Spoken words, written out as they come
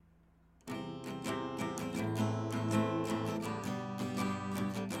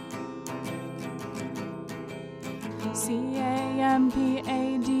CAMPADULTHOOD,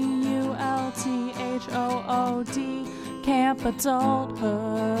 Camp Adulthood.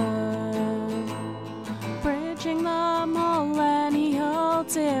 Bridging the millennial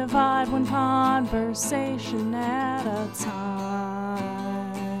divide, one conversation at a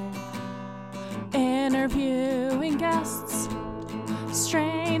time. Interviewing guests,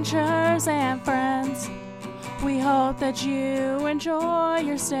 strangers and friends. We hope that you enjoy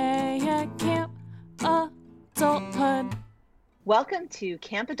your stay at Camp Adulthood. Welcome to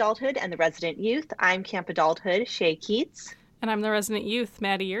Camp Adulthood and the Resident Youth. I'm Camp Adulthood, Shay Keats. And I'm the Resident Youth,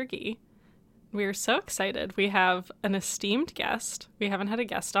 Maddie Yergi. We are so excited. We have an esteemed guest. We haven't had a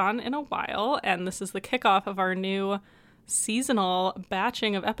guest on in a while, and this is the kickoff of our new seasonal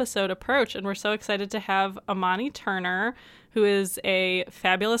batching of episode approach, and we're so excited to have Amani Turner, who is a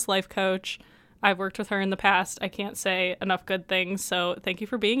fabulous life coach. I've worked with her in the past. I can't say enough good things, so thank you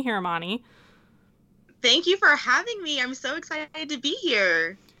for being here, Amani. Thank you for having me. I'm so excited to be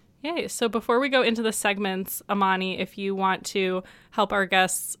here. Yay. So before we go into the segments, Amani, if you want to help our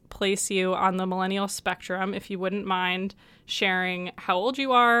guests place you on the millennial spectrum, if you wouldn't mind sharing how old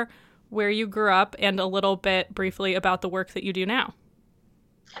you are, where you grew up, and a little bit briefly about the work that you do now.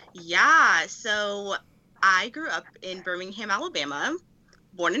 Yeah, so I grew up in Birmingham, Alabama,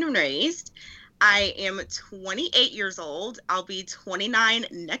 born and raised. I am 28 years old. I'll be 29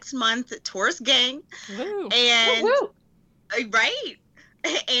 next month, Taurus gang. Woo. And Woo-woo. Right.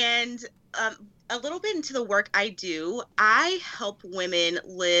 And a little bit into the work I do, I help women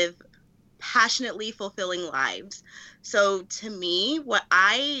live passionately fulfilling lives. So to me, what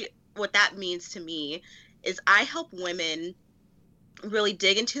that means to me is I help women really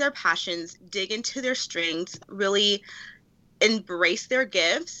dig into their passions, dig into their strengths, really embrace their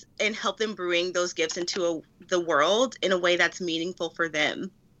gifts and help them bring those gifts into the world in a way that's meaningful for them.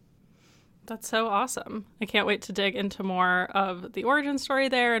 That's so awesome. I can't wait to dig into more of the origin story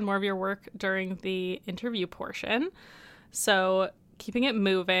there and more of your work during the interview portion. So keeping it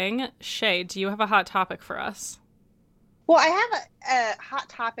moving, Shay, do you have a hot topic for us? Well, I have a hot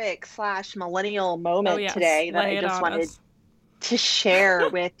topic / millennial moment today that I just wanted to share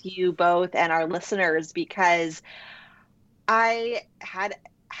with you both and our listeners, because I had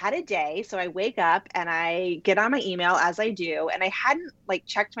a day. So I wake up and I get on my email, as I do, and I hadn't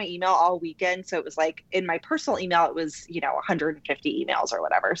checked my email all weekend. So it was in my personal email, it was, 150 emails or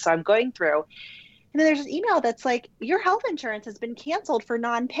whatever. So I'm going through, and then there's an email that's like, your health insurance has been canceled for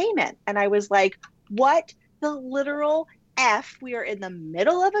non-payment. And I was like, what the literal F? We are in the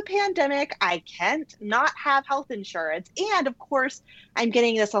middle of a pandemic. I can't not have health insurance. And of course, I'm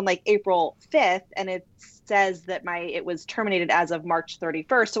getting this on April 5th, and it says that it was terminated as of March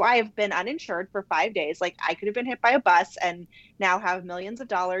 31st. So I have been uninsured for 5 days. I could have been hit by a bus and now have millions of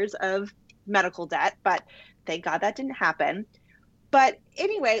dollars of medical debt, but thank God that didn't happen. But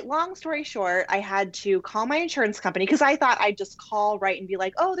anyway, long story short, I had to call my insurance company because I thought I'd just call right and be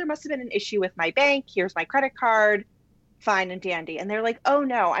like, oh, there must have been an issue with my bank. Here's my credit card. Fine and dandy. And they're like, oh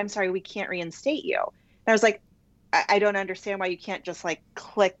no, I'm sorry, we can't reinstate you. And I was like, I don't understand why you can't just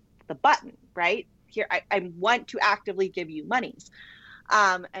click the button, right? Here, I want to actively give you monies.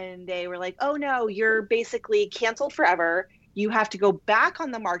 And they were like, oh no, you're basically canceled forever. You have to go back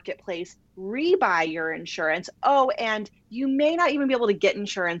on the marketplace, rebuy your insurance. Oh, and you may not even be able to get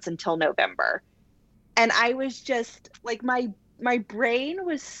insurance until November. And I was just my brain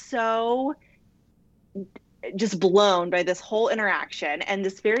was so just blown by this whole interaction. And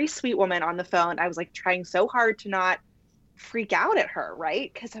this very sweet woman on the phone, I was trying so hard to not freak out at her, right?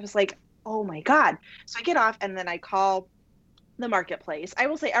 Because I was like, oh my God. So I get off and then I call the marketplace. I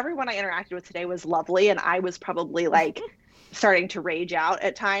will say everyone I interacted with today was lovely, and I was probably starting to rage out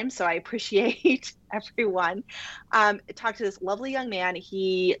at times. So I appreciate everyone. Talked to this lovely young man.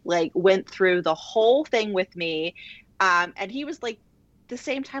 He went through the whole thing with me. And he was the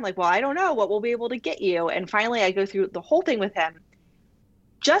same time, well, I don't know what we'll be able to get you. And finally I go through the whole thing with him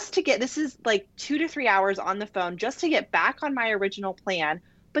just to get, this is 2 to 3 hours on the phone just to get back on my original plan.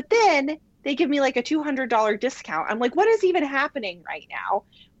 But then they give me a $200 discount. I'm like, what is even happening right now?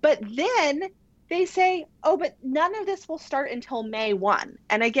 But then they say, oh, but none of this will start until May 1.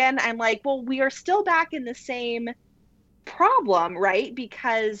 And again, I'm like, well, we are still back in the same problem, right?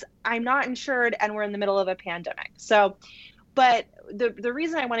 Because I'm not insured and we're in the middle of a pandemic. So, but the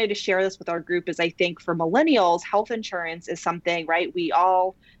reason I wanted to share this with our group is I think for millennials, health insurance is something, right? We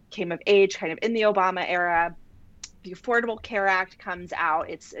all came of age kind of in the Obama era. The Affordable Care Act comes out.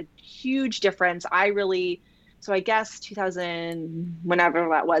 It's a huge difference. So I guess 2000, whenever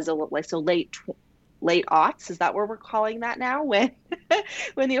that was, so late aughts, is that what we're calling that now? When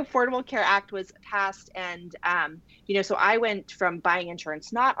when the Affordable Care Act was passed. And, so I went from buying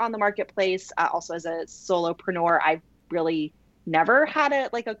insurance not on the marketplace, also as a solopreneur. I really never had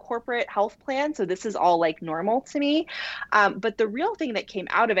a corporate health plan. So this is all like normal to me. But the real thing that came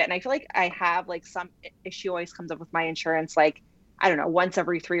out of it, and I feel like I have like some issue always comes up with my insurance, like, I don't know, once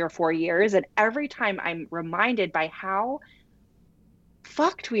every 3 or 4 years. And every time I'm reminded by how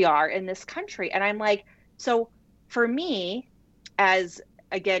fucked we are in this country. And I'm like, so for me, as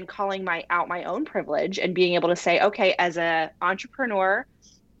again, calling out my own privilege and being able to say, okay, as an entrepreneur,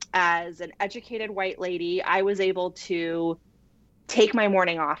 as an educated white lady, I was able to take my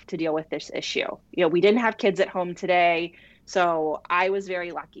morning off to deal with this issue. We didn't have kids at home today. So I was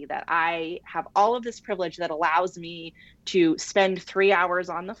very lucky that I have all of this privilege that allows me to spend 3 hours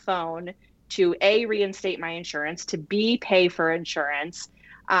on the phone to A, reinstate my insurance, to B, pay for insurance,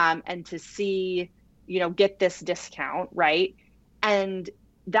 and to C, get this discount, right? And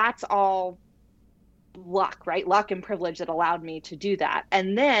that's all luck, right? Luck and privilege that allowed me to do that.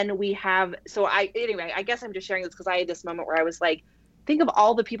 And then we have, I guess I'm just sharing this because I had this moment where I was like, think of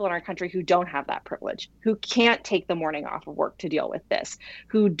all the people in our country who don't have that privilege, who can't take the morning off of work to deal with this,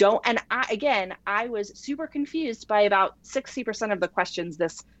 who don't. And I was super confused by about 60% of the questions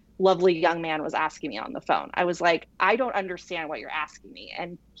this lovely young man was asking me on the phone. I was like, I don't understand what you're asking me.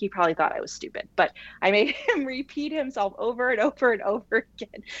 And he probably thought I was stupid, but I made him repeat himself over and over and over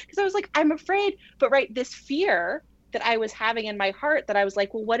again. Because I was like, I'm afraid, but right, this fear that I was having in my heart that I was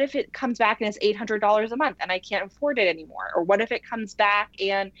like, well, what if it comes back and it's $800 a month and I can't afford it anymore? Or what if it comes back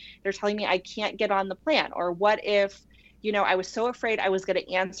and they're telling me I can't get on the plan? Or what if, I was so afraid I was going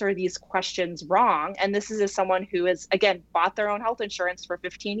to answer these questions wrong. And this is as someone who has, again, bought their own health insurance for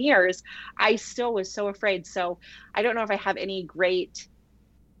 15 years. I still was so afraid. So I don't know if I have any great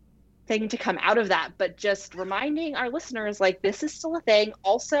thing to come out of that, but just reminding our listeners, like, this is still a thing.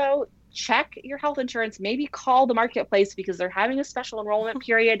 Also, check your health insurance, maybe call the marketplace because they're having a special enrollment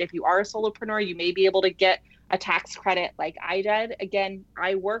period. If you are a solopreneur, you may be able to get a tax credit like I did. Again,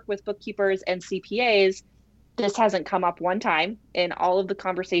 I work with bookkeepers and CPAs. This hasn't come up one time in all of the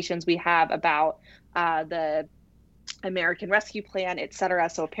conversations we have about the American Rescue Plan, et cetera.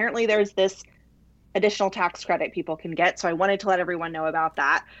 So apparently there's this additional tax credit people can get. So I wanted to let everyone know about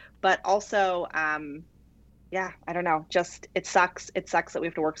that. But also, I don't know, just it sucks. It sucks that we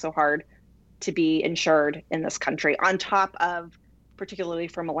have to work so hard to be insured in this country, on top of, particularly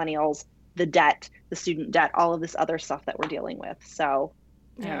for millennials, the debt, the student debt, all of this other stuff that we're dealing with. So,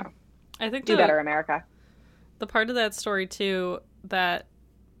 I think do better, America. The part of that story, too, that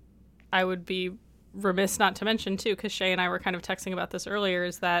I would be remiss not to mention, too, because Shay and I were kind of texting about this earlier,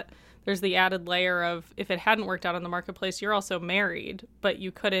 is that there's the added layer of, if it hadn't worked out on the marketplace, you're also married, but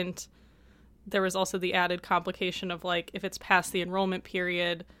you couldn't. There was also the added complication of, like, if it's past the enrollment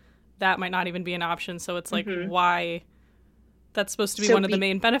period, that might not even be an option. So it's like, why? That's supposed to be one of the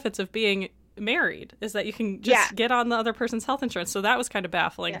main benefits of being married, is that you can just get on the other person's health insurance. So that was kind of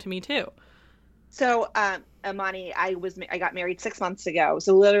baffling to me, too. So, Amani, I got married 6 months ago.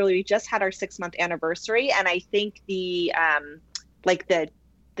 So literally we just had our 6-month anniversary. And I think the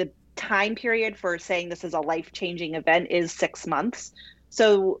time period for saying this is a life-changing event is 6 months.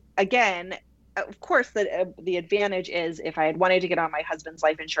 So again, of course, the advantage is if I had wanted to get on my husband's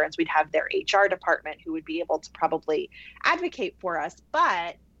life insurance, we'd have their HR department who would be able to probably advocate for us.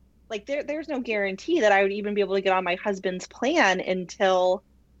 But like there's no guarantee that I would even be able to get on my husband's plan until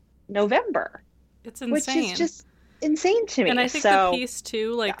November. It's insane. Which is just insane to me. And I think the piece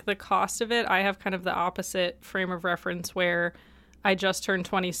too, the cost of it, I have kind of the opposite frame of reference where I just turned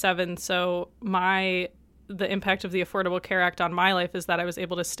 27. So the impact of the Affordable Care Act on my life is that I was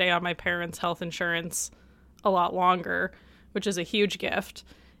able to stay on my parents' health insurance a lot longer, which is a huge gift.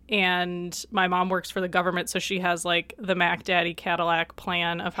 And my mom works for the government, so she has like the Mac Daddy Cadillac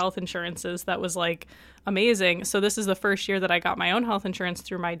plan of health insurances that was like amazing. So this is the first year that I got my own health insurance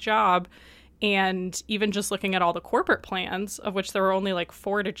through my job. And even just looking at all the corporate plans, of which there were only like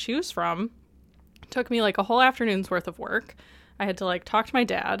 4 to choose from, took me like a whole afternoon's worth of work. I had to like talk to my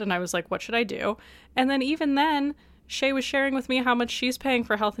dad and I was like, what should I do? And then even then, Shay was sharing with me how much she's paying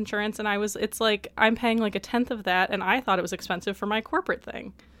for health insurance. And it's like, I'm paying like 1/10 of that. And I thought it was expensive for my corporate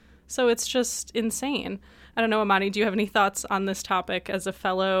thing. So it's just insane. I don't know, Amani, do you have any thoughts on this topic as a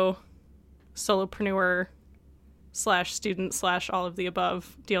fellow solopreneur /student / all of the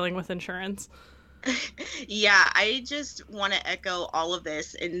above dealing with insurance? Yeah, I just want to echo all of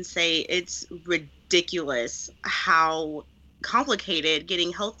this and say it's ridiculous how complicated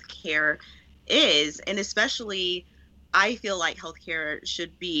getting health care is. And especially, I feel like healthcare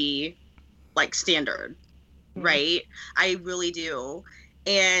should be like standard. right? I really do.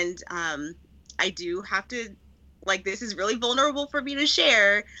 And I do have to, like, this is really vulnerable for me to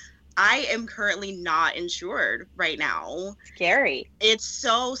share. I am currently not insured right now. Scary. It's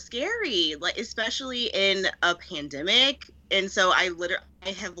so scary, like, especially in a pandemic. And so I've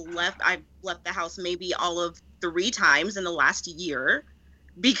left the house maybe all of 3 times in the last year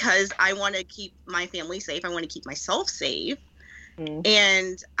because I want to keep my family safe. I want to keep myself safe.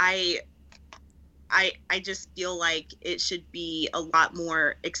 And I just feel like it should be a lot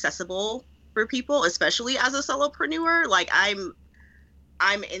more accessible for people, especially as a solopreneur. Like, I'm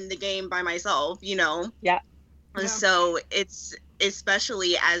in the game by myself, you know? Yeah. And so it's,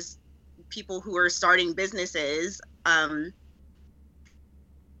 especially as people who are starting businesses,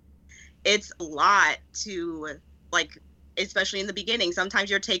 it's a lot to, like, especially in the beginning. Sometimes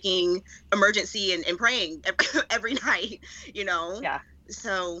you're taking emergency and praying every night, you know? Yeah.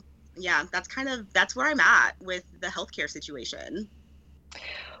 So yeah, that's where I'm at with the healthcare situation.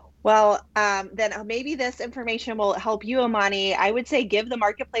 Well, then maybe this information will help you, Amani. I would say give the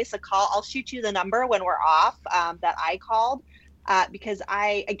marketplace a call. I'll shoot you the number when we're off that I called because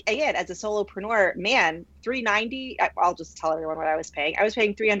again, as a solopreneur, man, $390. I'll just tell everyone what I was paying. I was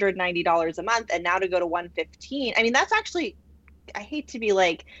paying $390 a month, and now to go to $115. I mean, that's actually, I hate to be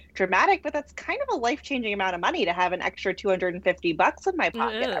like dramatic, but that's kind of a life-changing amount of money to have an extra $250 in my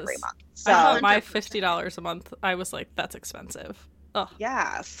pocket every month. So I thought my $50 a month, I was like, that's expensive. Ugh.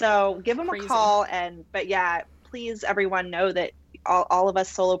 Yeah. So give them a call. But yeah, please, everyone, know that all of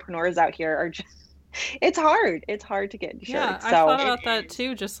us solopreneurs out here are just, it's hard. It's hard to get insured. Yeah, I thought about that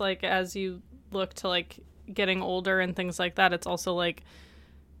too. Just like as you look to like getting older and things like that, it's also like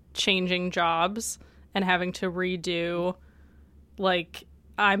changing jobs and having to redo. Like,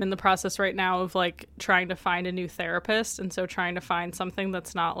 I'm in the process right now of like trying to find a new therapist, and so trying to find something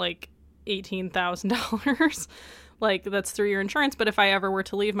that's not like $18,000 like that's through your insurance. But if I ever were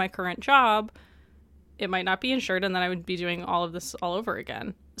to leave my current job, it might not be insured, and then I would be doing all of this all over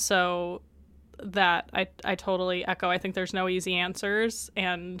again. So that I totally echo. I think there's no easy answers,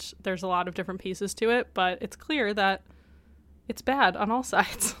 and there's a lot of different pieces to it, but it's clear that it's bad on all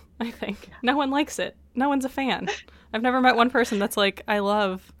sides. I think no one likes it. No one's a fan. I've never met one person that's like, I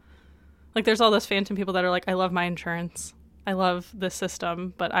love, like, there's all those phantom people that are like, I love my insurance, I love this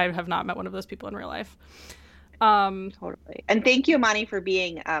system, but I have not met one of those people in real life. Totally. And thank you, Amani, for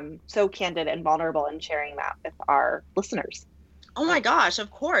being so candid and vulnerable and sharing that with our listeners. Oh my gosh,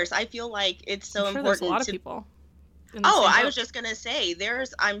 of course. I feel like it's so important. There's a lot of people. I was just gonna say,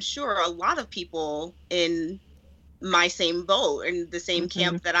 I'm sure a lot of people in my same boat, in the same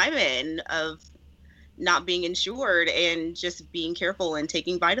camp that I'm in, of not being insured and just being careful and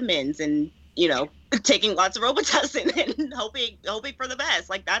taking vitamins and, you know, taking lots of Robitussin and hoping for the best.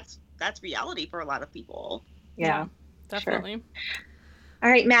 Like, that's reality for a lot of people. Yeah, definitely. Sure. All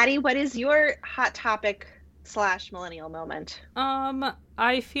right, Maddie, what is your hot topic / millennial moment?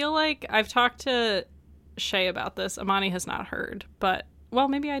 I feel like I've talked to Shay about this. Amani has not heard, but, well,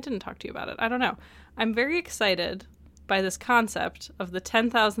 maybe I didn't talk to you about it. I don't know. I'm very excited by this concept of the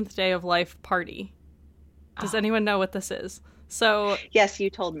 10,000th day of life party. Does anyone know what this is? So yes, you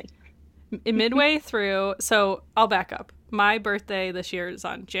told me. Midway through, so I'll back up. My birthday this year is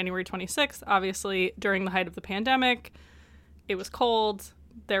on January 26th. Obviously, during the height of the pandemic, it was cold.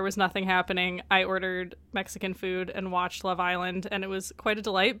 There was nothing happening. I ordered Mexican food and watched Love Island, and it was quite a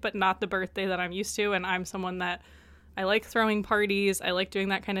delight, but not the birthday that I'm used to. And I'm someone that I like throwing parties. I like doing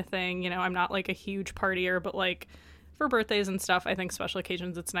that kind of thing. You know, I'm not like a huge partier, but like for birthdays and stuff, I think special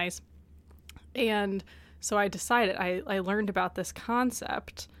occasions, it's nice. And so I decided, I learned about this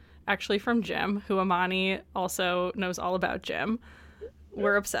concept actually from Jim, who Amani also knows all about. Jim.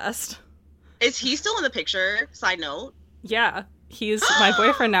 We're obsessed. Is he still in the picture? Side note. Yeah, he's my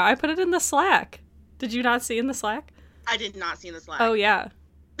boyfriend now. I put it in the Slack. Did you not see in the Slack? I did not see in the Slack. Oh, yeah.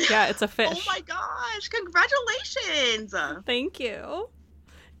 Yeah, it's a fish. Oh my gosh, congratulations. Thank you.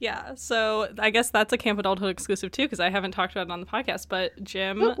 Yeah, so I guess that's a Camp Adulthood exclusive too, because I haven't talked about it on the podcast, but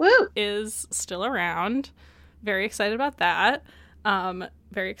Jim is still around. Very excited about that.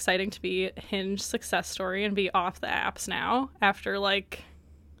 Very exciting to be Hinge success story and be off the apps now after like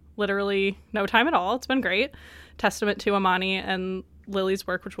literally no time at all. It's been great. Testament to Amani and Lily's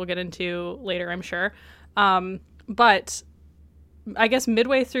work, which we'll get into later, I'm sure. But I guess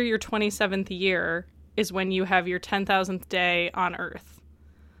midway through your 27th year is when you have your 10,000th day on Earth.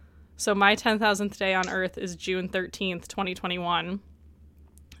 So my 10,000th day on Earth is June 13th, 2021.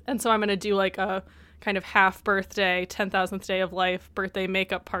 And so I'm going to do like a kind of half birthday, 10,000th day of life birthday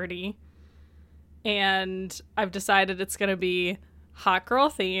makeup party. And I've decided it's going to be hot girl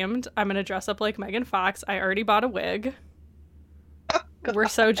themed. I'm going to dress up like Megan Fox. I already bought a wig. We're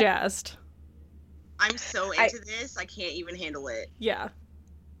so jazzed. I'm so into this. I can't even handle it. Yeah.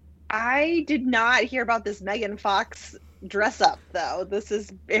 I did not hear about this Megan Fox dress up, though. This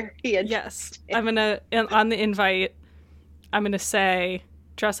is very interesting. Yes. I'm going to, on the invite, I'm going to say,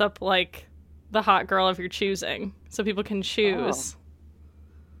 dress up like the hot girl of your choosing. So people can choose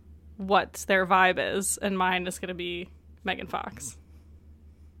what their vibe is. And mine is going to be Megan Fox.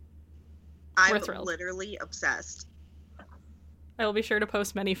 I'm literally obsessed. I will be sure to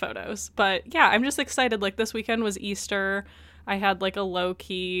post many photos. But yeah, I'm just excited. Like, this weekend was Easter. I had like a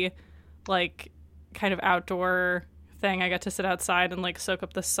low-key, like, kind of outdoor thing. I got to sit outside and like soak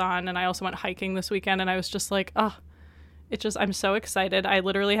up the sun. And I also went hiking this weekend, and I was just like, I'm so excited. I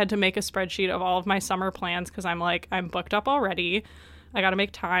literally had to make a spreadsheet of all of my summer plans because I'm like, I'm booked up already. I got to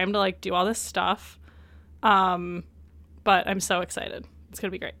make time to like do all this stuff. But I'm so excited. It's going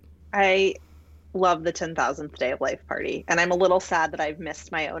to be great. I love the 10,000th day of life party. And I'm a little sad that I've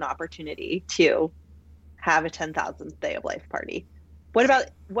missed my own opportunity to have a 10,000th day of life party.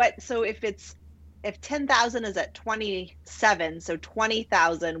 So if 10,000 is at 27, so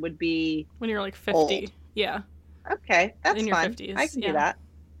 20,000 would be when you're like 50. Old. Yeah. Okay. That's in your fun. 50s. I can do that.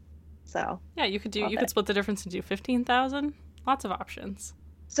 So yeah, you could split the difference and do 15,000. Lots of options.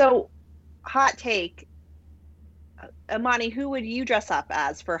 So hot take. Amani, who would you dress up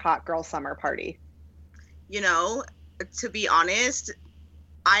as for hot girl summer party? You know, to be honest,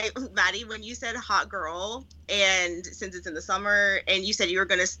 Maddie, when you said hot girl, and since it's in the summer, and you said you were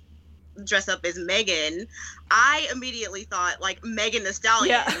going to dress up as Megan, I immediately thought like Megan Thee Stallion.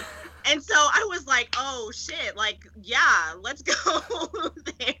 Yeah. And so I was like, oh shit, like, yeah, let's go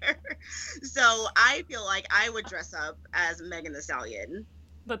there. So I feel like I would dress up as Megan Thee Stallion.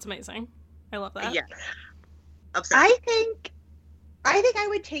 That's amazing. I love that. Yeah. Upset. I think I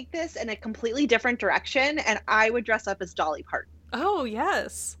would take this in a completely different direction, and I would dress up as Dolly Parton. Oh,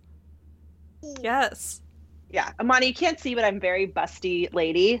 yes. Yes. Yeah. Amani, you can't see, but I'm a very busty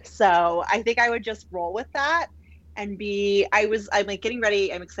lady. So I think I would just roll with that and I'm like getting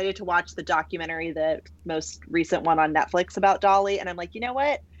ready. I'm excited to watch the documentary, the most recent one on Netflix about Dolly. And I'm like, you know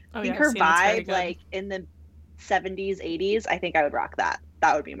what? I think her vibe, like in the 70s, 80s, I think I would rock that.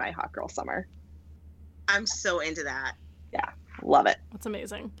 That would be my hot girl summer. I'm so into that. Yeah. Love it. That's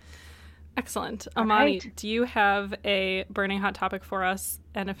amazing. Excellent. Amani, do you have a burning hot topic for us?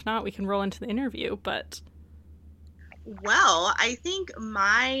 And if not, we can roll into the interview, but... Well, I think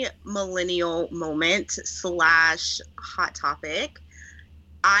my millennial moment / hot topic,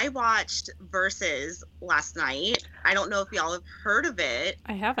 I watched Versus last night. I don't know if y'all have heard of it.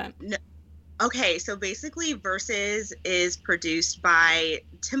 I haven't. No. Okay, so basically Versus is produced by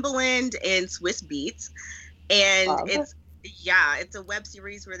Timbaland and Swiss Beats. And it's a web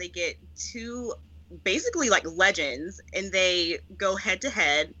series where they get two basically like legends, and they go head to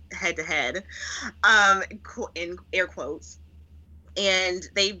head, in air quotes, and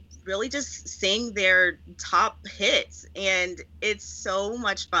they really just sing their top hits, and it's so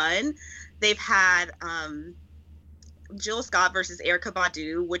much fun. They've had Jill Scott versus Erykah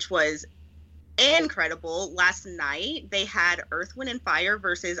Badu, which was incredible. Last night they had Earth, Wind and Fire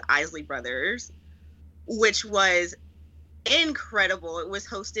versus Isley Brothers, which was incredible. It was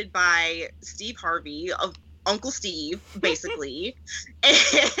hosted by Steve Harvey of Uncle Steve, basically.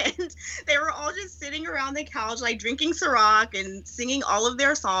 And they were all just sitting around the couch, like drinking Ciroc and singing all of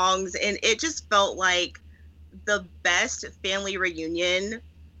their songs. And it just felt like the best family reunion.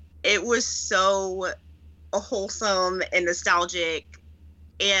 It was so wholesome and nostalgic.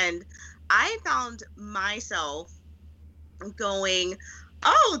 And I found myself going,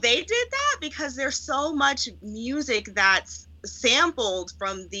 oh, they did that? Because there's so much music that's sampled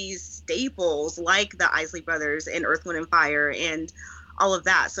from these staples like the Isley Brothers and Earth, Wind and Fire and all of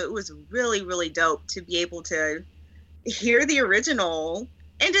that. So it was really, really dope to be able to hear the original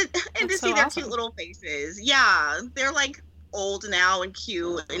and to see their cute little faces. Yeah, they're like old now and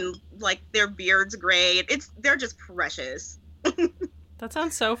cute, and like their beards gray. They're just precious. That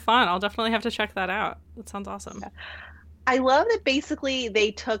sounds so fun. I'll definitely have to check that out. That sounds awesome. Yeah. I love that basically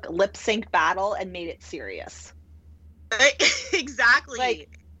they took Lip Sync Battle and made it serious. Exactly.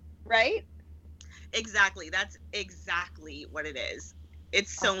 Like, right? Exactly. That's exactly what it is.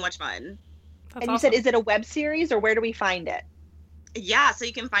 It's so much fun. That's awesome. You said, is it a web series, or where do we find it? Yeah, so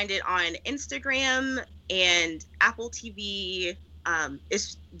you can find it on Instagram and Apple TV.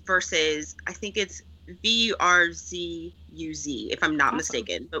 It's Versus, I think it's VRZUZ, if I'm not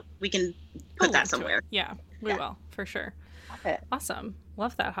mistaken. But we can put that somewhere. Yeah, we will, for sure. it. Awesome.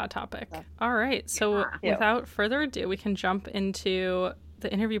 Love that hot topic. All right. So without further ado, we can jump into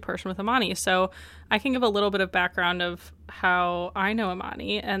the interview portion with Imani. So I can give a little bit of background of how I know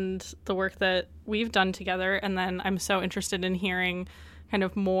Imani and the work that we've done together. And then I'm so interested in hearing kind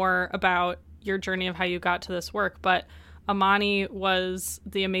of more about your journey of how you got to this work. But Imani was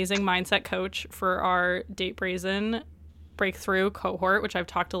the amazing mindset coach for our Date Brazen Breakthrough cohort, which I've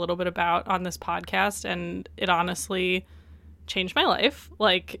talked a little bit about on this podcast. And it honestly changed my life.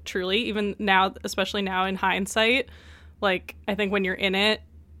 Like, truly, even now, especially now in hindsight, like, I think when you're in it,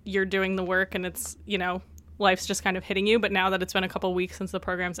 you're doing the work and it's, you know, life's just kind of hitting you. But now that it's been a couple weeks since the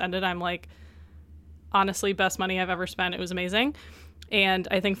program's ended, I'm like, honestly, best money I've ever spent. It was amazing. And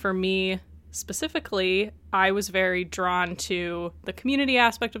I think for me specifically, I was very drawn to the community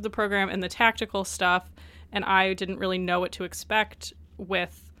aspect of the program and the tactical stuff. And I didn't really know what to expect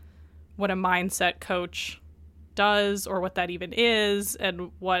with what a mindset coach does or what that even is and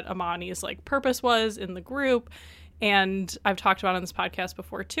what Imani's like purpose was in the group. And I've talked about on this podcast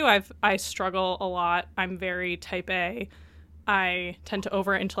before too. I struggle a lot. I'm very type A. I tend to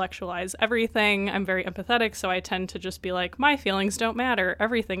over intellectualize everything. I'm very empathetic, so I tend to just be like, my feelings don't matter.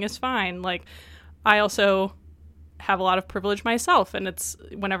 Everything is fine. Like, I also have a lot of privilege myself, and it's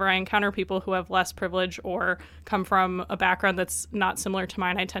whenever I encounter people who have less privilege or come from a background that's not similar to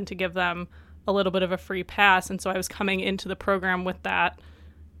mine, I tend to give them a little bit of a free pass. And so I was coming into the program with that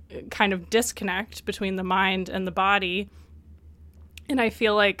kind of disconnect between the mind and the body. And I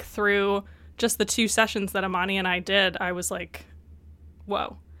feel like through just the 2 sessions that Imani and I did, I was like,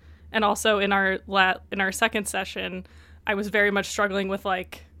 whoa. And also in our second session, I was very much struggling with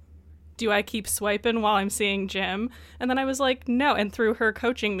like, do I keep swiping while I'm seeing Jim? And then I was like, no. And through her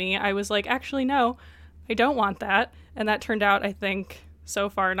coaching me, I was like, actually, no, I don't want that. And that turned out, I think, so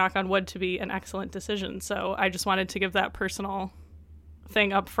far, knock on wood, to be an excellent decision. So I just wanted to give that personal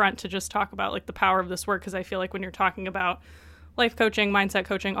thing up front to just talk about like the power of this work, because I feel like when you're talking about life coaching, mindset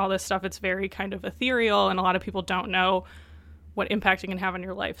coaching, all this stuff, it's very kind of ethereal and a lot of people don't know what impact it can have on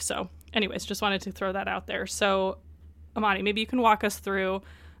your life. So anyways, just wanted to throw that out there. So Imani, maybe you can walk us through,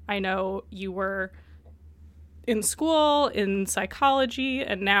 I know you were in school in psychology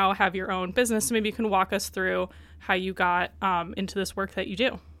and now have your own business. So maybe you can walk us through how you got into this work that you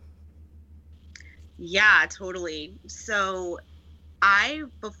do. Yeah, totally. So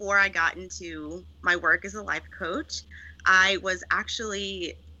before I got into my work as a life coach, I was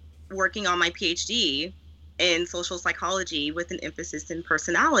actually working on my PhD in social psychology with an emphasis in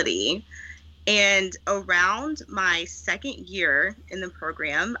personality. And around my second year in the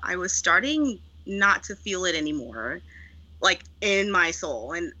program, I was starting not to feel it anymore, like in my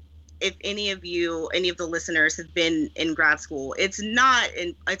soul. And if any of the listeners have been in grad school, it's not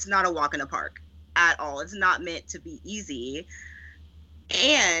a walk in the park at all. It's not meant to be easy.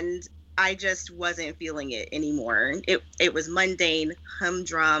 And I just wasn't feeling it anymore. It was mundane,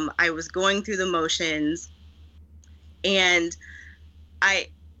 humdrum. I was going through the motions. And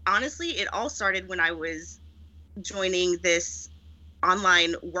honestly, it all started when I was joining this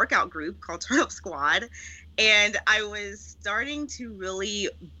online workout group called Turn Up Squad. And I was starting to really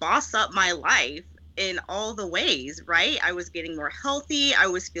boss up my life in all the ways, right? I was getting more healthy. I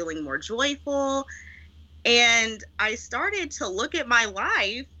was feeling more joyful. And I started to look at my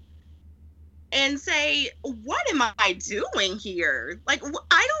life and say, what am I doing here? Like,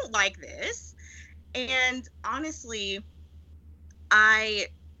 I don't like this. And honestly,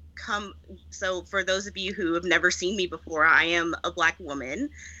 so for those of you who have never seen me before, I am a Black woman,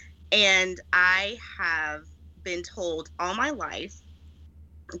 and I have been told all my life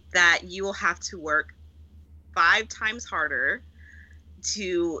that you will have to work 5 times harder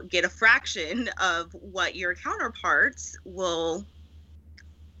to get a fraction of what your counterparts will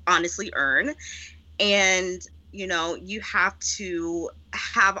honestly earn. And, you know, you have to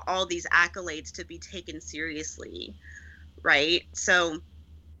have all these accolades to be taken seriously, right? So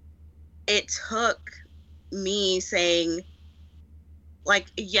it took me saying, like,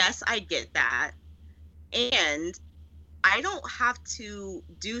 yes, I get that. And I don't have to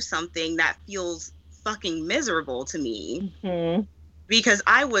do something that feels fucking miserable to me. Mm-hmm. Because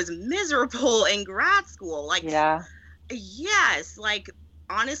I was miserable in grad school. Like, yeah. Yes. Like,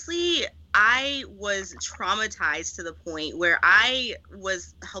 honestly, I was traumatized to the point where I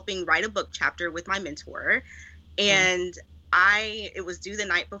was helping write a book chapter with my mentor, and it was due the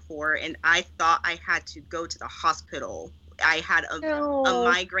night before, and I thought I had to go to the hospital. I had a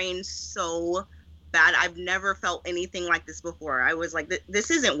migraine so bad. I've never felt anything like this before. I was like,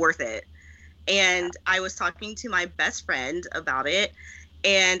 this isn't worth it. And I was talking to my best friend about it,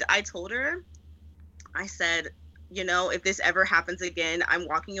 and I told her, I said, you know, if this ever happens again, I'm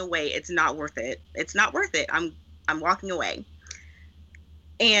walking away. It's not worth it. It's not worth it. I'm walking away.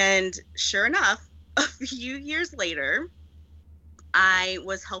 And sure enough, a few years later, I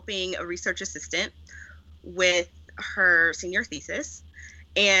was helping a research assistant with her senior thesis,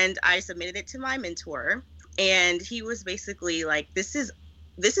 and I submitted it to my mentor, and he was basically like, this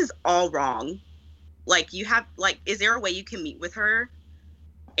is all wrong. Like, you have, like, is there a way you can meet with her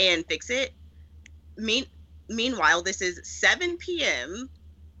and fix it? Meanwhile, this is 7 p.m.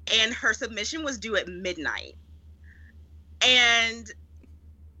 and her submission was due at midnight. And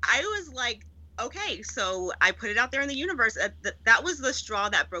I was like, okay, so I put it out there in the universe. That was the straw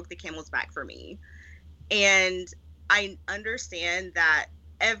that broke the camel's back for me. And I understand that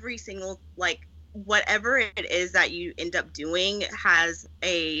every single, like, whatever it is that you end up doing has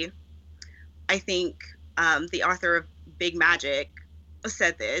I think the author of Big Magic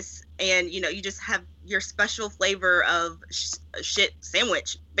said this, and, you know, you just have your special flavor of shit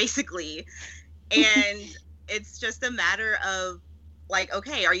sandwich, basically. And it's just a matter of, like,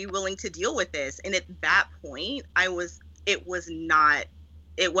 okay, are you willing to deal with this? And at that point, it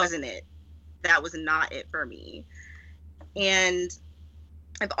wasn't it. That was not it for me. And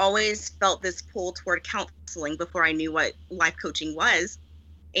I've always felt this pull toward counseling before I knew what life coaching was.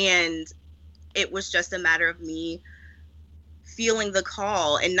 And it was just a matter of me feeling the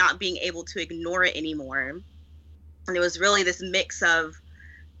call and not being able to ignore it anymore. And it was really this mix of,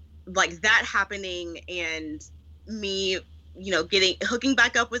 like, that happening and me, you know, hooking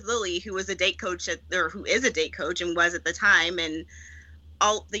back up with Lily, who was a date coach who is a date coach and was at the time. And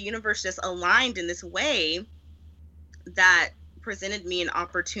all the universe just aligned in this way that presented me an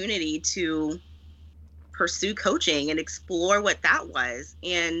opportunity to pursue coaching and explore what that was.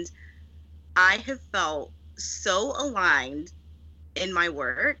 And I have felt so aligned in my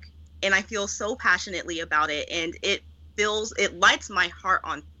work, and I feel so passionately about it. And it lights my heart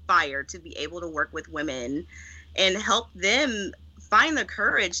on fire to be able to work with women and help them find the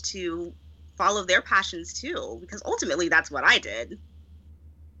courage to follow their passions too, because ultimately that's what I did.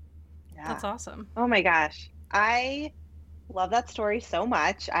 Yeah. That's awesome. Oh my gosh. I love that story so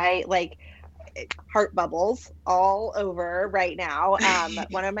much. I like heart bubbles all over right now.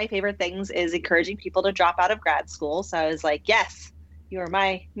 One of my favorite things is encouraging people to drop out of grad school. So I was like, yes, you are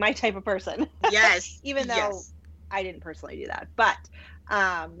my type of person. Yes. Even though I didn't personally do that, but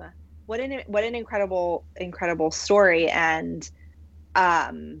what an incredible story. And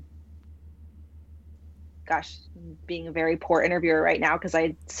gosh, being a very poor interviewer right now because I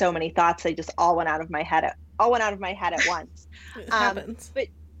had so many thoughts. They just all went out of my head at once. It happens. But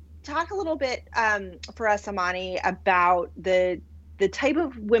talk a little bit for us, Amani, about the type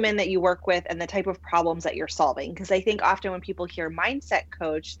of women that you work with and the type of problems that you're solving. Because I think often when people hear mindset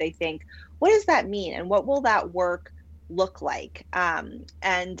coach, they think, what does that mean? And what will that work look like?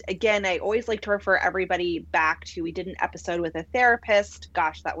 And again, I always like to refer everybody back to, we did an episode with a therapist.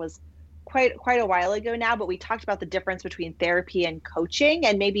 Gosh, that was quite a while ago now, but we talked about the difference between therapy and coaching.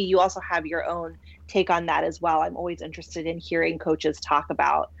 And maybe you also have your own take on that as well. I'm always interested in hearing coaches talk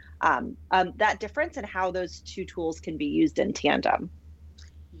about that difference and how those two tools can be used in tandem.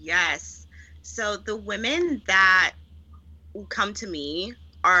 Yes. So the women that come to me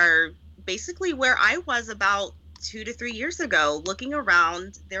are basically where I was about 2 to 3 years ago, looking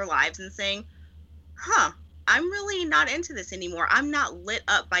around their lives and saying, I'm really not into this anymore. I'm not lit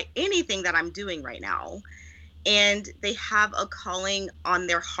up by anything that I'm doing right now. And they have a calling on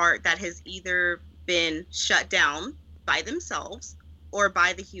their heart that has either been shut down by themselves or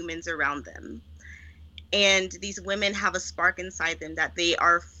by the humans around them. And these women have a spark inside them that they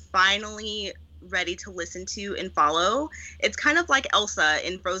are finally ready to listen to and follow. It's kind of like Elsa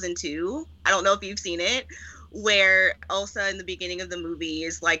in Frozen 2. I don't know if you've seen it, where Elsa in the beginning of the movie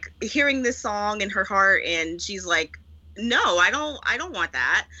is like hearing this song in her heart and she's like, no, I don't want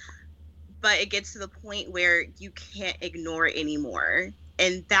that. But it gets to the point where you can't ignore it anymore.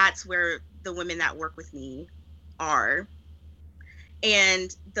 And that's where the women that work with me are.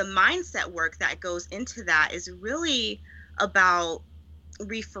 And the mindset work that goes into that is really about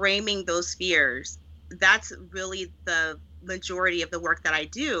reframing those fears. That's really the majority of the work that I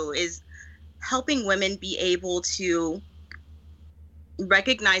do, is helping women be able to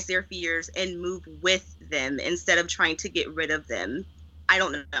recognize their fears and move with them instead of trying to get rid of them. I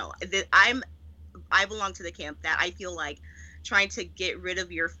don't know. I belong to the camp that I feel like trying to get rid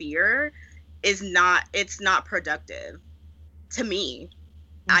of your fear it's not productive to me.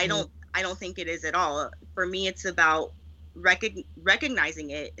 Mm-hmm. I don't think it is at all. For me, it's about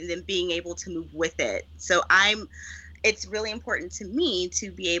recognizing it and then being able to move with it. So it's really important to me to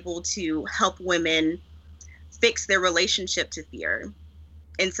be able to help women fix their relationship to fear,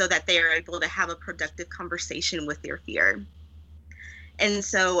 and so that they are able to have a productive conversation with their fear. And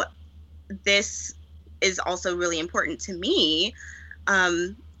so this is also really important to me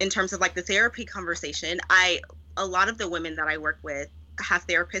in terms of like the therapy conversation. A lot of the women that I work with have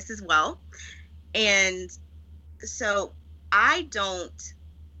therapists as well. And so I don't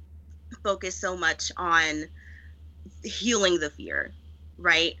focus so much on healing the fear,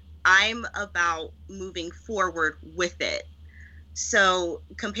 right? I'm about moving forward with it. So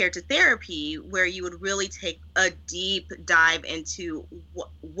compared to therapy, where you would really take a deep dive into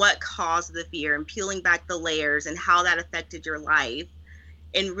what caused the fear and peeling back the layers and how that affected your life,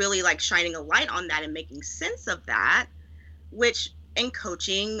 and really like shining a light on that and making sense of that, which in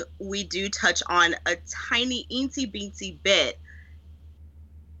coaching, we do touch on a tiny eensy beensy bit,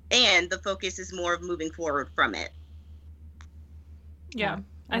 and the focus is more of moving forward from it. Yeah,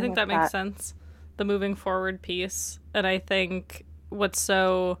 I think that makes sense. The moving forward piece. And I think what's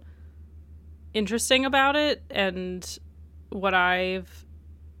so interesting about it, and what I've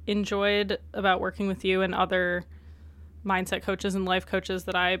enjoyed about working with you and other mindset coaches and life coaches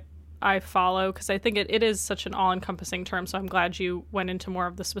that I follow, because I think it is such an all-encompassing term, so I'm glad you went into more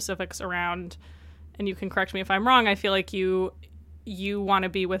of the specifics around, and you can correct me if I'm wrong. I feel like you want to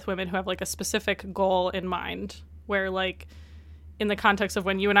be with women who have like a specific goal in mind, where like in the context of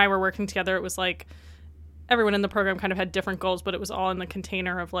when you and I were working together, it was like everyone in the program kind of had different goals, but it was all in the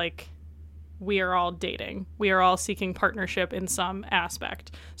container of like, we are all dating. We are all seeking partnership in some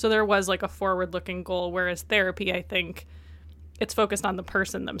aspect. So there was like a forward-looking goal, whereas therapy, I think it's focused on the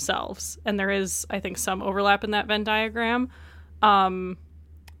person themselves. And there is, I think, some overlap in that Venn diagram.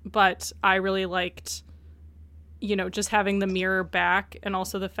 But I really liked, just having the mirror back, and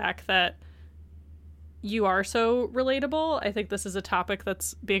also the fact that you are so relatable. I think this is a topic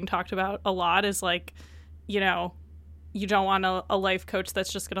that's being talked about a lot, is like, you don't want a life coach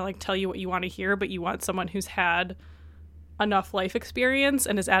that's just going to like tell you what you want to hear, but you want someone who's had enough life experience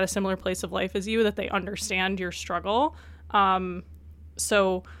and is at a similar place of life as you, that they understand your struggle.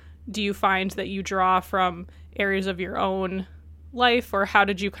 So do you find that you draw from areas of your own life, or how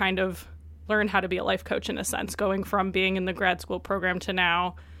did you kind of learn how to be a life coach in a sense, going from being in the grad school program to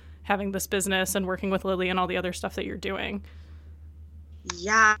now having this business and working with Lily and all the other stuff that you're doing?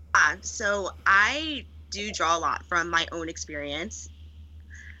 Yeah. So I do draw a lot from my own experience,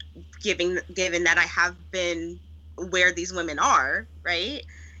 given that I have been where these women are, right?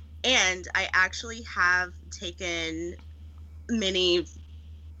 And I actually have taken many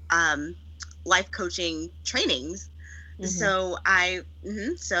life coaching trainings.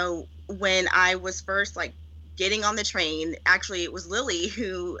 Mm-hmm. So when I was first like getting on the train, actually it was Lily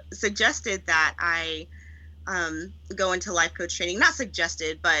who suggested that I go into life coach training. Not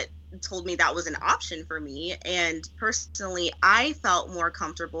suggested, but told me that was an option for me. And personally, I felt more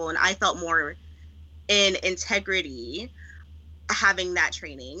comfortable and I felt more in integrity having that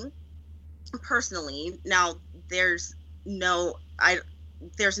training personally. Now there's no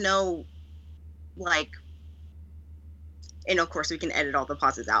like, and of course we can edit all the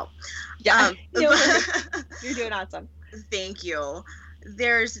pauses out. Yeah. You're doing awesome. Thank you.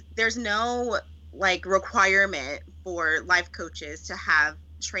 There's no like requirement for life coaches to have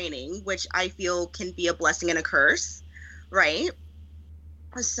training, which I feel can be a blessing and a curse, right?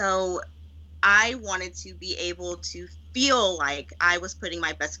 So I wanted to be able to feel like I was putting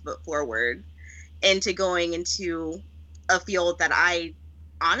my best foot forward into going into a field that I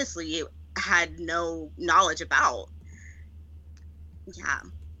honestly had no knowledge about. Yeah.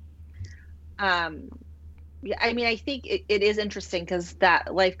 Yeah, I mean, I think it is interesting because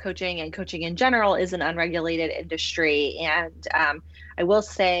that life coaching and coaching in general is an unregulated industry. And I will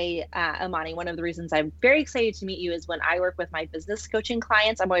say, Amani, one of the reasons I'm very excited to meet you is when I work with my business coaching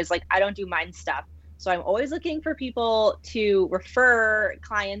clients, I'm always like, I don't do mind stuff. So I'm always looking for people to refer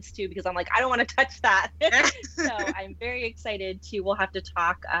clients to, because I'm like, I don't want to touch that. So I'm very excited we'll have to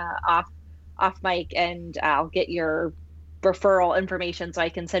talk off mic, and I'll get your referral information so I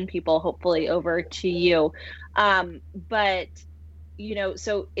can send people hopefully over to you. But,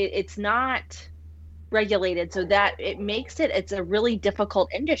 so it's not regulated, so that it makes it's a really difficult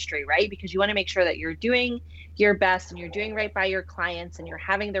industry, right? Because you want to make sure that you're doing your best and you're doing right by your clients and you're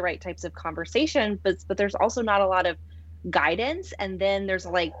having the right types of conversation, but there's also not a lot of guidance, and then there's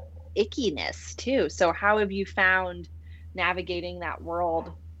like ickiness too. So how have you found navigating that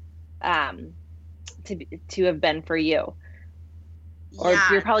world to have been for you? Or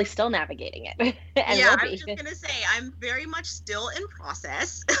you're probably still navigating it. Yeah, I was just gonna say I'm very much still in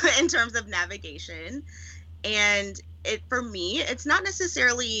process in terms of navigation, and for me, it's not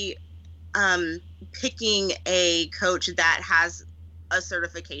necessarily picking a coach that has a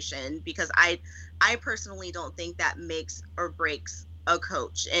certification, because I personally don't think that makes or breaks a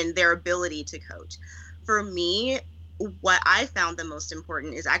coach and their ability to coach. For me, what I found the most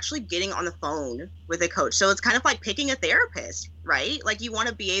important is actually getting on the phone with a coach. So it's kind of like picking a therapist, right? Like, you want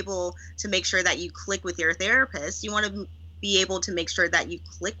to be able to make sure that you click with your therapist. You want to be able to make sure that you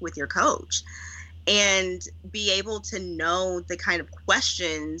click with your coach and be able to know the kind of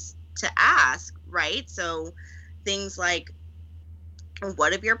questions to ask, right? So things like,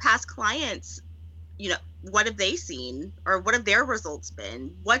 what have your past clients, what have they seen, or what have their results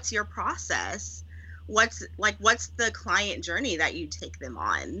been? What's your process? What's the client journey that you take them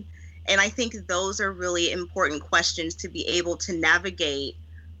on? And I think those are really important questions to be able to navigate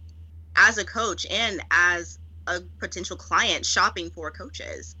as a coach and as a potential client shopping for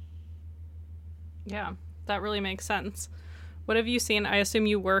coaches. Yeah, that really makes sense. What have you seen? I assume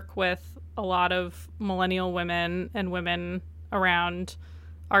you work with a lot of millennial women and women around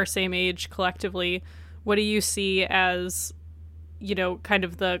our same age collectively. What do you see as, kind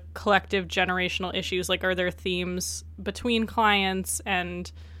of the collective generational issues? Like, are there themes between clients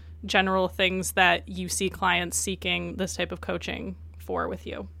and general things that you see clients seeking this type of coaching for with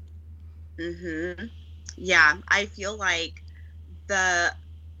you? Mm-hmm. Yeah, I feel like the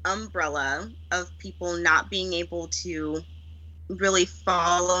umbrella of people not being able to really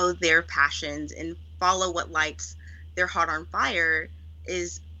follow their passions and follow what lights their heart on fire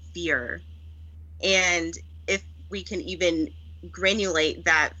is fear. And if we can even granulate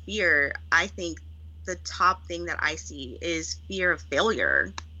that fear, I think the top thing that I see is fear of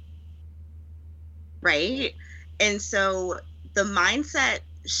failure, right? And so the mindset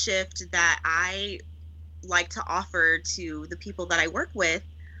shift that I like to offer to the people that I work with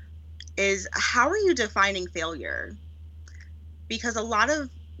is, how are you defining failure? Because a lot of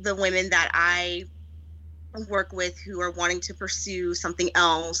the women that I work with who are wanting to pursue something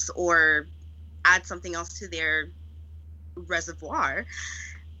else or add something else to their reservoir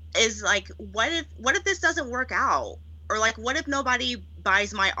is like, what if this doesn't work out? Or like, what if nobody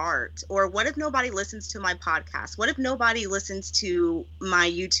buys my art? Or what if nobody listens to my podcast? What if nobody listens to my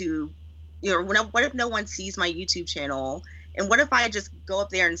YouTube? What if no one sees my YouTube channel? And what if I just go up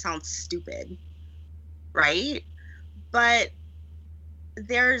there and sound stupid? Right? But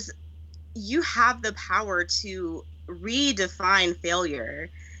you have the power to redefine failure.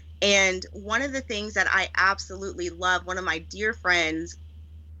 And one of the things that I absolutely love, one of my dear friends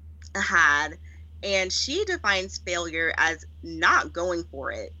had, and she defines failure as not going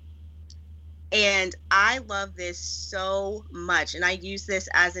for it. And I love this so much. And I use this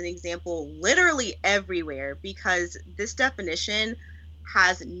as an example literally everywhere, because this definition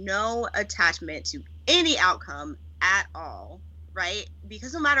has no attachment to any outcome at all, right?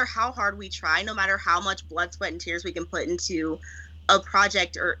 Because no matter how hard we try, no matter how much blood, sweat, and tears we can put into a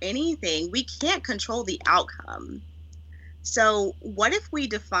project or anything, we can't control the outcome. So what if we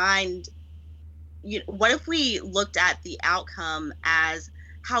looked at the outcome as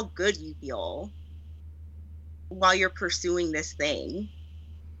how good you feel while you're pursuing this thing?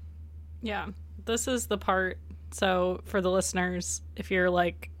 Yeah, this is the part. So for the listeners, if you're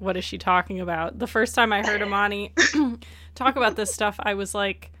like, what is she talking about? The first time I heard Imani talk about this stuff, I was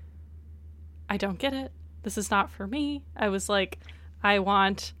like, I don't get it. This is not for me. I was like, I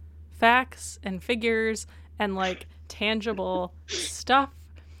want facts and figures and like tangible stuff.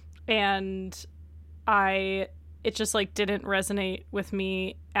 And it just like didn't resonate with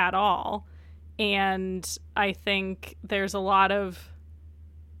me at all. And I think there's a lot of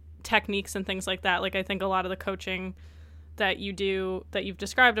techniques and things like that. Like, I think a lot of the coaching that you do, that you've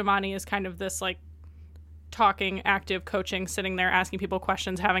described, Imani, is kind of this like talking, active coaching, sitting there asking people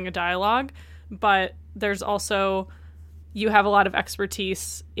questions, having a dialogue. But there's also, you have a lot of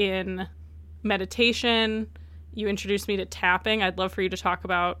expertise in meditation. You introduced me to tapping. I'd love for you to talk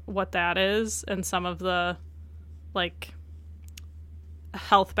about what that is and some of the like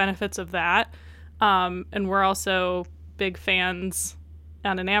health benefits of that. And we're also big fans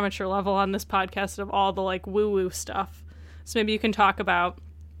on an amateur level on this podcast of all the like woo-woo stuff. So maybe you can talk about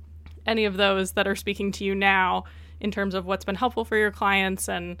any of those that are speaking to you now in terms of what's been helpful for your clients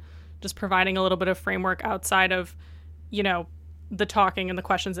and just providing a little bit of framework outside of, the talking and the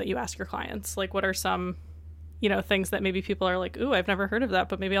questions that you ask your clients. Like, what are some, things that maybe people are like, ooh, I've never heard of that,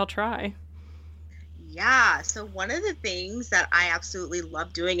 but maybe I'll try. Yeah. So one of the things that I absolutely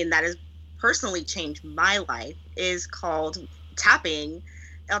love doing, and that has personally changed my life, is called tapping.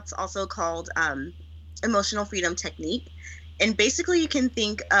 It's also called emotional freedom technique. And basically you can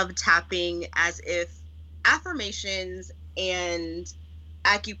think of tapping as if affirmations and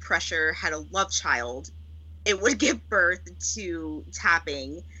acupressure had a love child, it would give birth to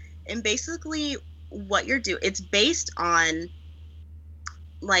tapping. And basically what you're doing, it's based on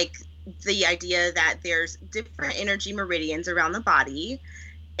like the idea that there's different energy meridians around the body,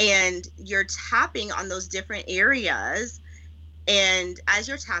 and you're tapping on those different areas. And as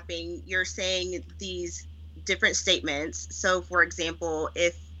you're tapping, you're saying these different statements. So for example,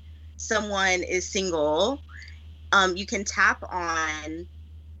 if someone is single, you can tap on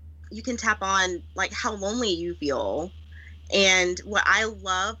like how lonely you feel. And what I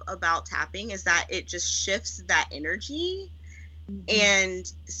love about tapping is that it just shifts that energy.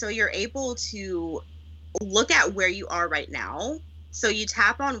 And so you're able to look at where you are right now. So you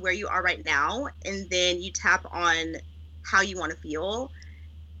tap on where you are right now, and then you tap on how you want to feel.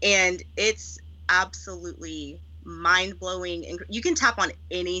 And it's absolutely mind-blowing. And you can tap on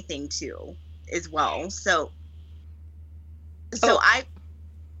anything too as well. So go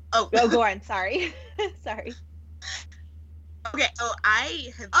on. Sorry. Okay, so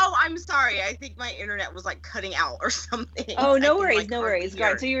I'm sorry. I think my internet was like cutting out or something. Oh, no worries. Go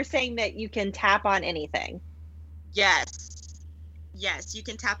on. So you were saying that you can tap on anything. Yes, you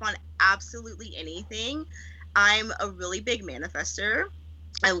can tap on absolutely anything. I'm a really big manifester.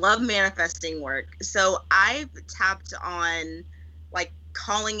 I love manifesting work. So I've tapped on like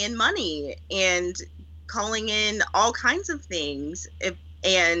calling in money and calling in all kinds of things.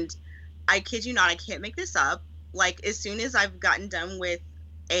 And I kid you not, I can't make this up. Like as soon as I've gotten done with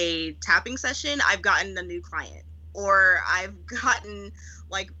a tapping session, I've gotten a new client, or I've gotten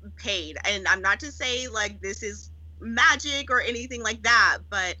like paid. And I'm not to say like this is magic or anything like that,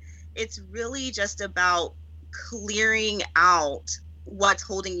 but it's really just about clearing out what's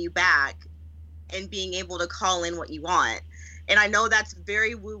holding you back and being able to call in what you want. And I know that's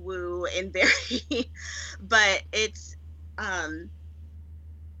very woo woo and very, but it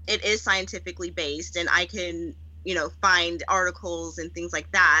is scientifically based, and I can, find articles and things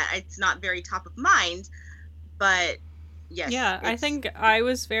like that. It's not very top of mind, but yes. Yeah, I think I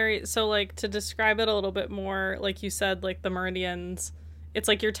was so like to describe it a little bit more, like you said, like the meridians, it's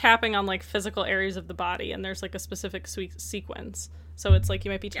like you're tapping on like physical areas of the body, and there's like a specific sequence. So it's like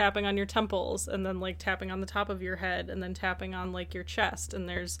you might be tapping on your temples, and then like tapping on the top of your head, and then tapping on like your chest. And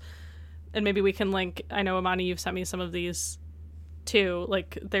maybe we can link, I know Amani, you've sent me some of these too.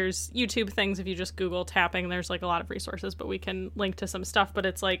 Like there's YouTube things, if you just Google tapping, there's like a lot of resources, but we can link to some stuff. But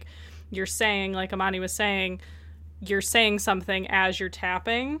it's like you're saying, like Amani was saying, you're saying something as you're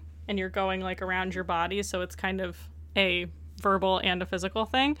tapping, and you're going like around your body. So it's kind of a verbal and a physical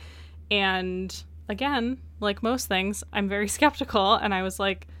thing. And again, like most things, I'm very skeptical, and I was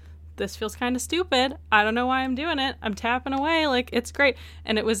like, this feels kind of stupid. I don't know why I'm doing it. I'm tapping away, like it's great.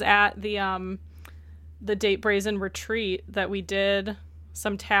 And it was at the Date Brazen retreat that we did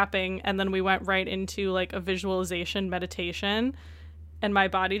some tapping, and then we went right into like a visualization meditation, and my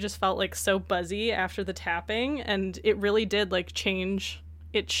body just felt like so buzzy after the tapping, and it really did like change.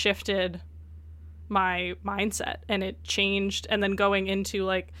 It shifted my mindset, and it changed. And then going into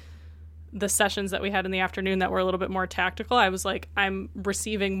like the sessions that we had in the afternoon that were a little bit more tactical, I was like, I'm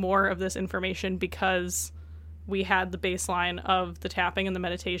receiving more of this information because we had the baseline of the tapping and the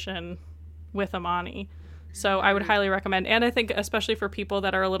meditation with Amani. So I would highly recommend. And I think especially for people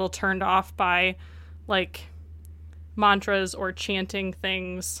that are a little turned off by like mantras or chanting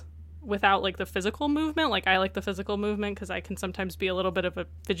things without like the physical movement. Like I like the physical movement because I can sometimes be a little bit of a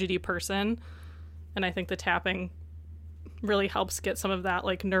fidgety person. And I think the tapping really helps get some of that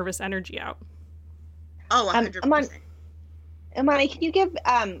like nervous energy out. Oh, 100%. Amani, can you give,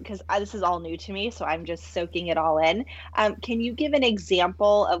 because this is all new to me, so I'm just soaking it all in. Can you give an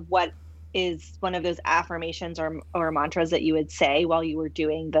example of what is one of those affirmations or mantras that you would say while you were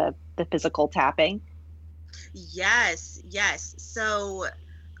doing the physical tapping? Yes. So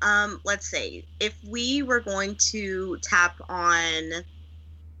let's say if we were going to tap on,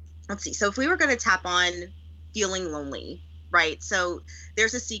 so if we were going to tap on feeling lonely, right? So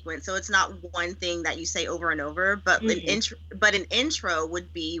there's a sequence. So it's not one thing that you say over and over, but an intro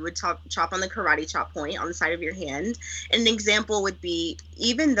would be, you would chop on the karate chop point on the side of your hand. And an example would be,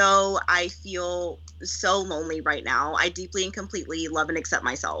 even though I feel so lonely right now, I deeply and completely love and accept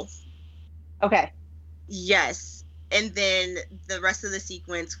myself. Okay. Yes. And then the rest of the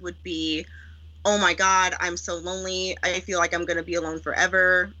sequence would be, oh my God, I'm so lonely. I feel like I'm going to be alone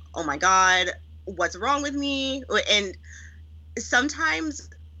forever. Oh my God, what's wrong with me? And sometimes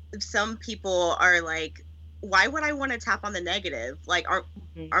some people are like, why would I want to tap on the negative? Like,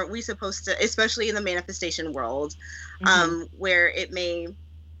 aren't we supposed to, especially in the manifestation world, where it may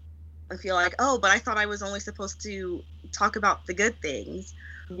feel like, oh, but I thought I was only supposed to talk about the good things.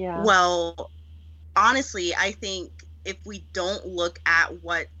 Yeah. Well, honestly, I think if we don't look at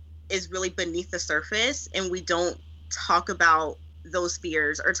what is really beneath the surface and we don't talk about those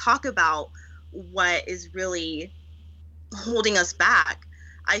fears or talk about what is really holding us back,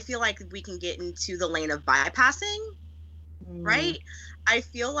 I feel like we can get into the lane of bypassing, right? I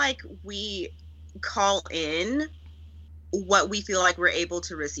feel like we call in what we feel like we're able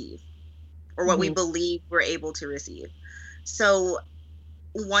to receive or what we believe we're able to receive. So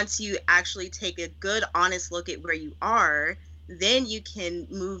once you actually take a good, honest look at where you are, then you can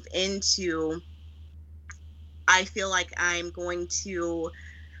move into, I feel like I'm going to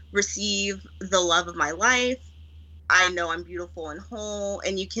receive the love of my life. I know I'm beautiful and whole,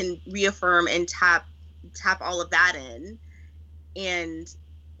 and you can reaffirm and tap all of that in. And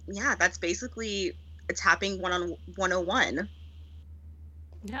yeah, that's basically a tapping 101.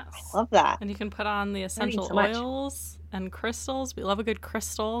 Yes. I love that. And you can put on the essential oils and crystals. We love a good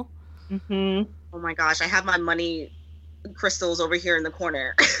crystal. Mm-hmm. Oh my gosh, I have my money crystals over here in the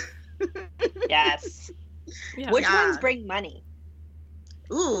corner. Yes. Yeah. Which ones bring money?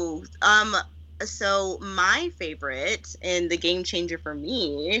 Ooh, so my favorite and the game changer for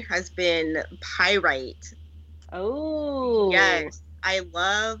me has been pyrite. Oh. Yes. I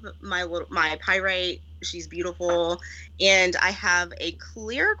love my pyrite. She's beautiful. And I have a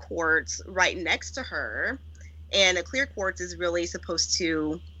clear quartz right next to her. And a clear quartz is really supposed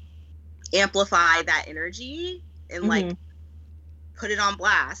to amplify that energy and like put it on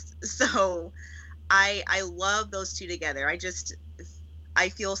blast. So I love those two together. I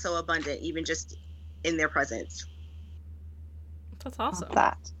feel so abundant even just in their presence. That's awesome.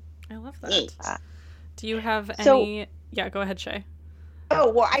 I love that. Thanks. Do you have any... Yeah, go ahead, Shay. Oh,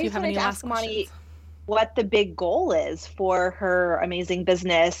 well, I just wanted to ask Amani what the big goal is for her amazing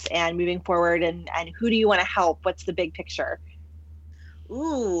business and moving forward, and who do you want to help? What's the big picture?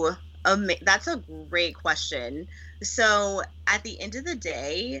 Ooh, that's a great question. So at the end of the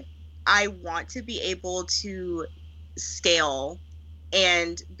day, I want to be able to scale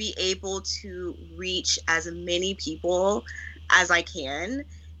and be able to reach as many people as I can.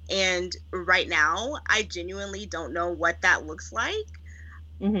 And right now, I genuinely don't know what that looks like.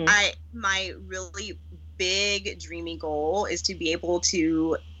 My really big dreamy goal is to be able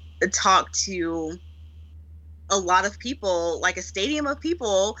to talk to a lot of people, like a stadium of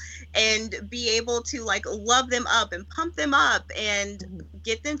people, and be able to like love them up and pump them up and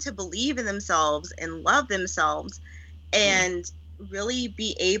get them to believe in themselves and love themselves and really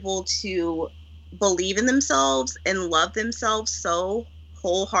be able to believe in themselves and love themselves so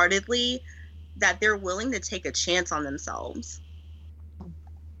wholeheartedly that they're willing to take a chance on themselves.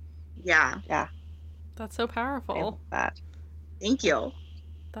 Yeah. That's so powerful. Thank you.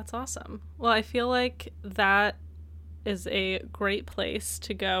 That's awesome. Well, I feel like that is a great place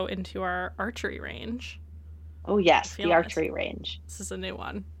to go into our archery range. Oh, yes, the archery range. This is a new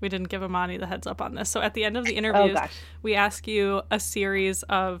one. We didn't give Amani the heads up on this. So at the end of the interviews, we ask you a series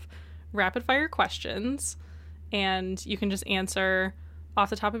of rapid fire questions, and you can just answer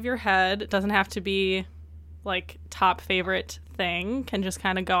off the top of your head. It doesn't have to be like top favorite thing, can just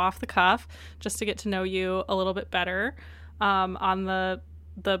kind of go off the cuff just to get to know you a little bit better on the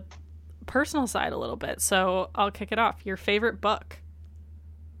personal side a little bit. So I'll kick it off. Your favorite book?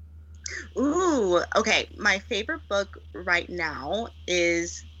 Ooh, okay. My favorite book right now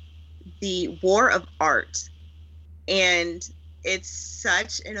is The War of Art. And it's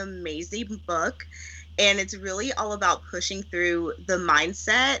such an amazing book. And it's really all about pushing through the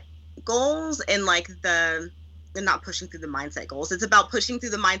mindset goals and like not pushing through the mindset goals. It's about pushing through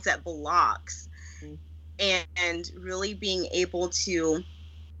the mindset blocks and really being able to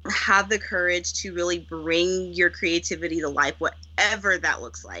have the courage to really bring your creativity to life, whatever that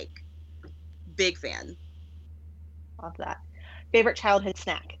looks like. Big fan. Love that. Favorite childhood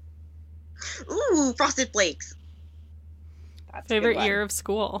snack? Ooh, Frosted Flakes. That's favorite year of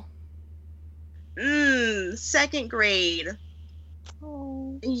school? Second grade.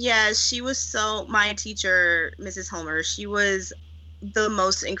 Oh. Yes, she was my teacher, Mrs. Homer, she was the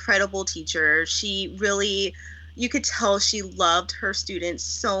most incredible teacher. She really, you could tell she loved her students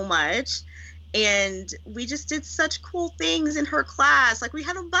so much. And we just did such cool things in her class. Like we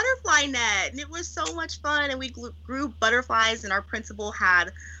had a butterfly net and it was so much fun. And we grew butterflies, and our principal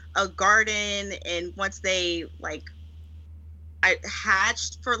had a garden. And once they I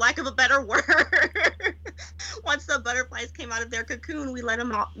hatched, for lack of a better word, once the butterflies came out of their cocoon, we let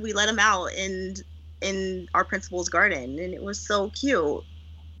them out in our principal's garden, and it was so cute.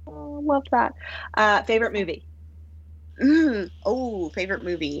 Oh, love that. Favorite movie? Favorite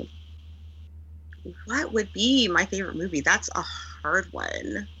movie. What would be my favorite movie? That's a hard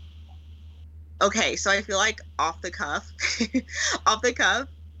one. Okay, so I feel like off the cuff,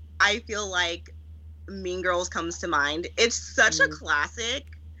 I feel like Mean Girls comes to mind. It's such a classic.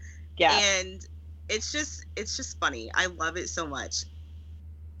 Yeah. And it's just funny. I love it so much.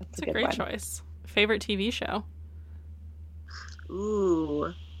 That's a great choice. Favorite TV show?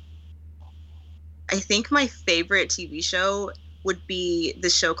 Ooh. I think my favorite TV show would be the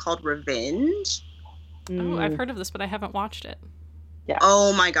show called Revenge. Oh, I've heard of this, but I haven't watched it. Yeah.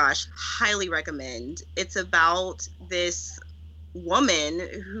 Oh my gosh, highly recommend. It's about this woman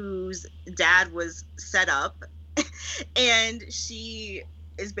whose dad was set up, and she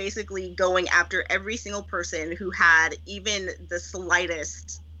is basically going after every single person who had even the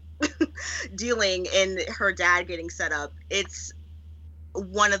slightest dealing in her dad getting set up. It's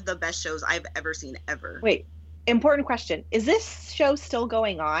one of the best shows I've ever seen ever. Wait, important question. Is this show still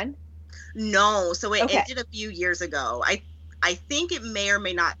going on? No, so it ended a few years ago. I think it may or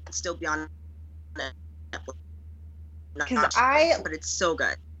may not still be on Netflix. But it's so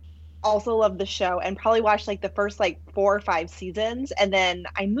good. Also love the show and probably watched like the first like 4 or 5 seasons, and then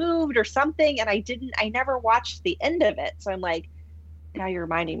I moved or something and I never watched the end of it. So I'm like, now you're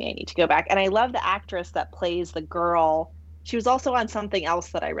reminding me I need to go back. And I love the actress that plays the girl. She was also on something else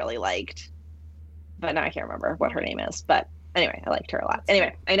that I really liked, but now I can't remember what her name is. But anyway, I liked her a lot.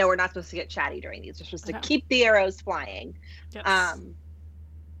 Anyway, I know we're not supposed to get chatty during these. We're supposed to keep the arrows flying. Yes.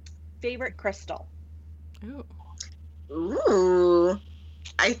 Favorite crystal? Ooh.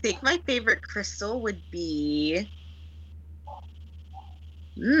 I think my favorite crystal would be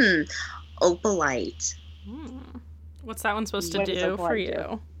opalite. What's that one supposed to do for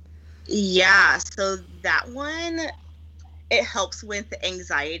you? Yeah, so that one, it helps with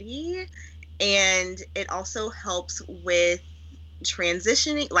anxiety, and it also helps with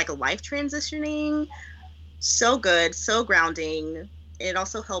transitioning, like life transitioning. So good, so grounding. It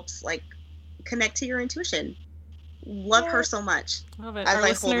also helps like connect to your intuition. Love her so much. Love it. Our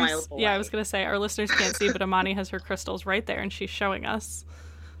listeners, I was going to say, our listeners can't see, but Amani has her crystals right there, and she's showing us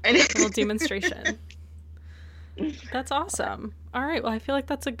a little demonstration. That's awesome. All right, well, I feel like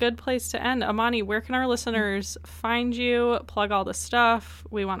that's a good place to end. Amani, where can our listeners find you, plug all the stuff?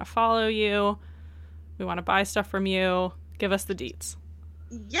 We want to follow you. We want to buy stuff from you. Give us the deets.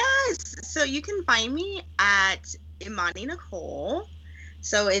 Yes. So you can find me at Imani Nicole.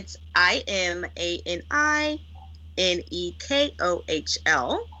 So it's IMANINEKOHL.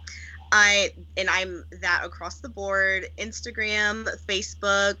 I'm that across the board. Instagram,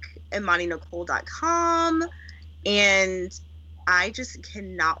 Facebook, ImaniNicole.com. And I just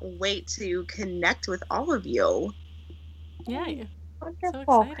cannot wait to connect with all of you. Yay. Wonderful.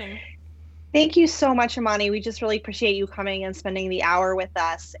 So exciting. Thank you so much, Imani. We just really appreciate you coming and spending the hour with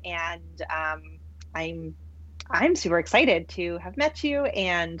us. And I'm super excited to have met you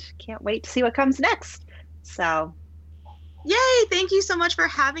and can't wait to see what comes next. So, yay! Thank you so much for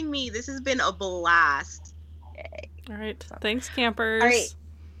having me. This has been a blast. Yay. All right. Thanks, campers. All right,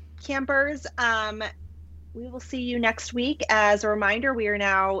 campers. We will see you next week. As a reminder,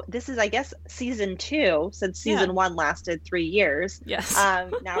 this is, I guess, season 2, since season 1 lasted 3 years. Yes.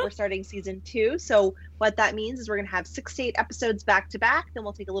 Now we're starting season 2. So what that means is we're going to have 6 to 8 episodes back to back. Then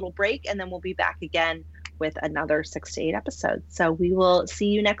we'll take a little break, and then we'll be back again with another 6 to 8 episodes. So we will see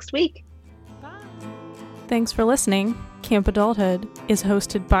you next week. Bye. Thanks for listening. Camp Adulthood is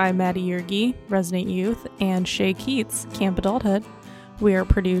hosted by Maddie Yergi, Resident Youth, and Shay Keats, Camp Adulthood. We are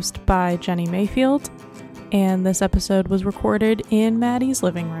produced by Jenny Mayfield, and this episode was recorded in Maddie's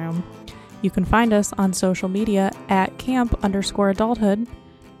living room. You can find us on social media at camp_adulthood.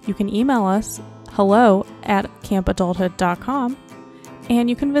 You can email us hello@campadulthood.com, and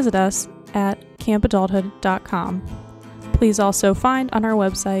you can visit us at campadulthood.com. Please also find on our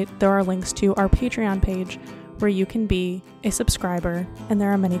website there are links to our Patreon page where you can be a subscriber, and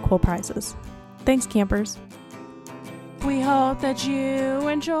there are many cool prizes. Thanks, campers. We hope that you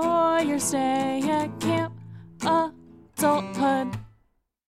enjoy your stay at Camp Adulthood.